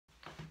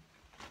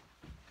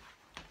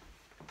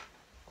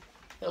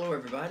Hello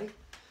everybody,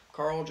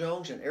 Carl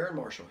Jones and Erynn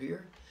Marshall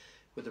here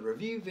with a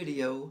review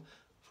video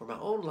for my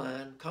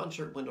online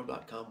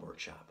concertwindow.com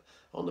workshop.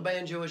 On the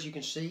banjo, as you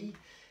can see,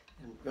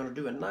 I'm going to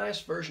do a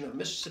nice version of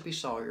Mississippi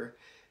Sawyer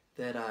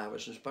that I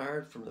was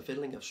inspired from the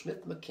fiddling of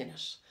Smith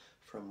McInnis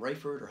from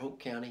Raeford or Hoke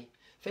County,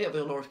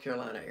 Fayetteville, North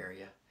Carolina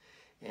area.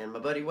 And my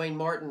buddy Wayne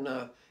Martin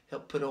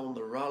helped put on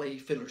the Raleigh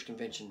Fiddlers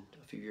Convention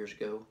a few years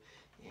ago.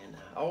 And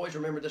I always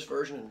remember this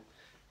version and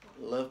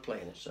love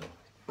playing it. So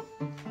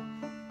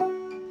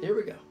here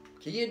we go,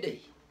 key in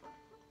D.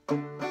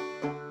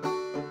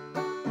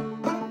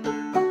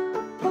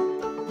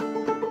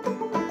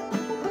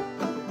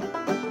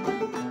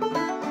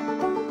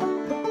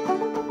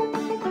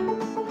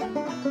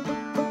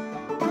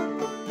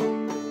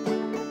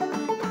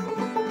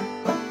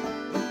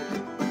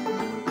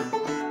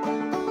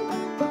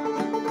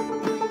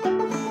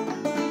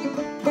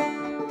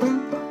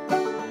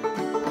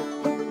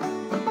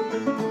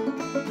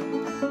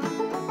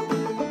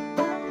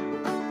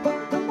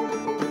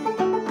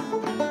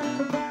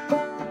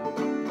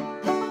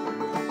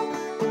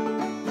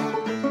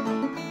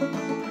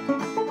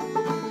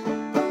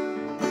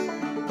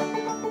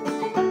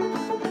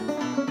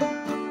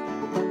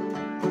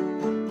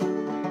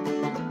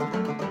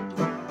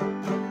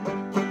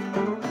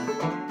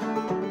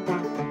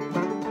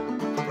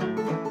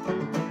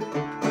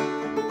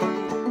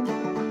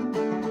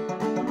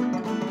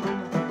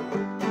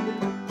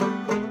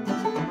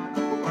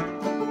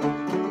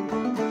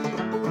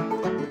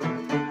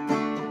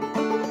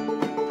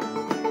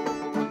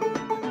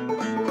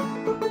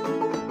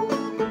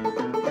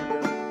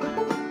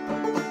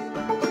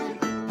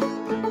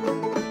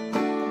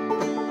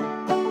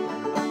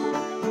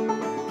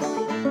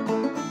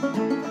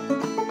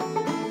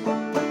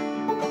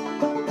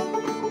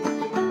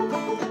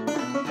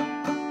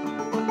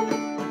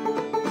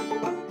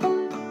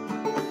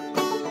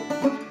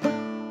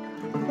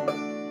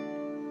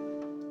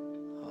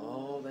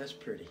 That's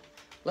pretty.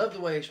 Love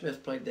the way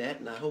Smith played that,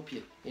 and I hope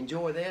you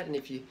enjoy that. And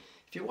if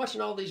you're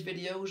watching all these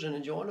videos and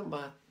enjoying them,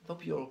 I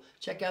hope you'll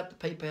check out the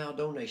PayPal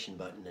donation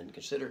button and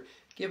consider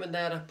giving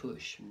that a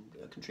push and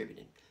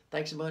contributing.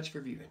 Thanks so much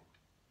for viewing.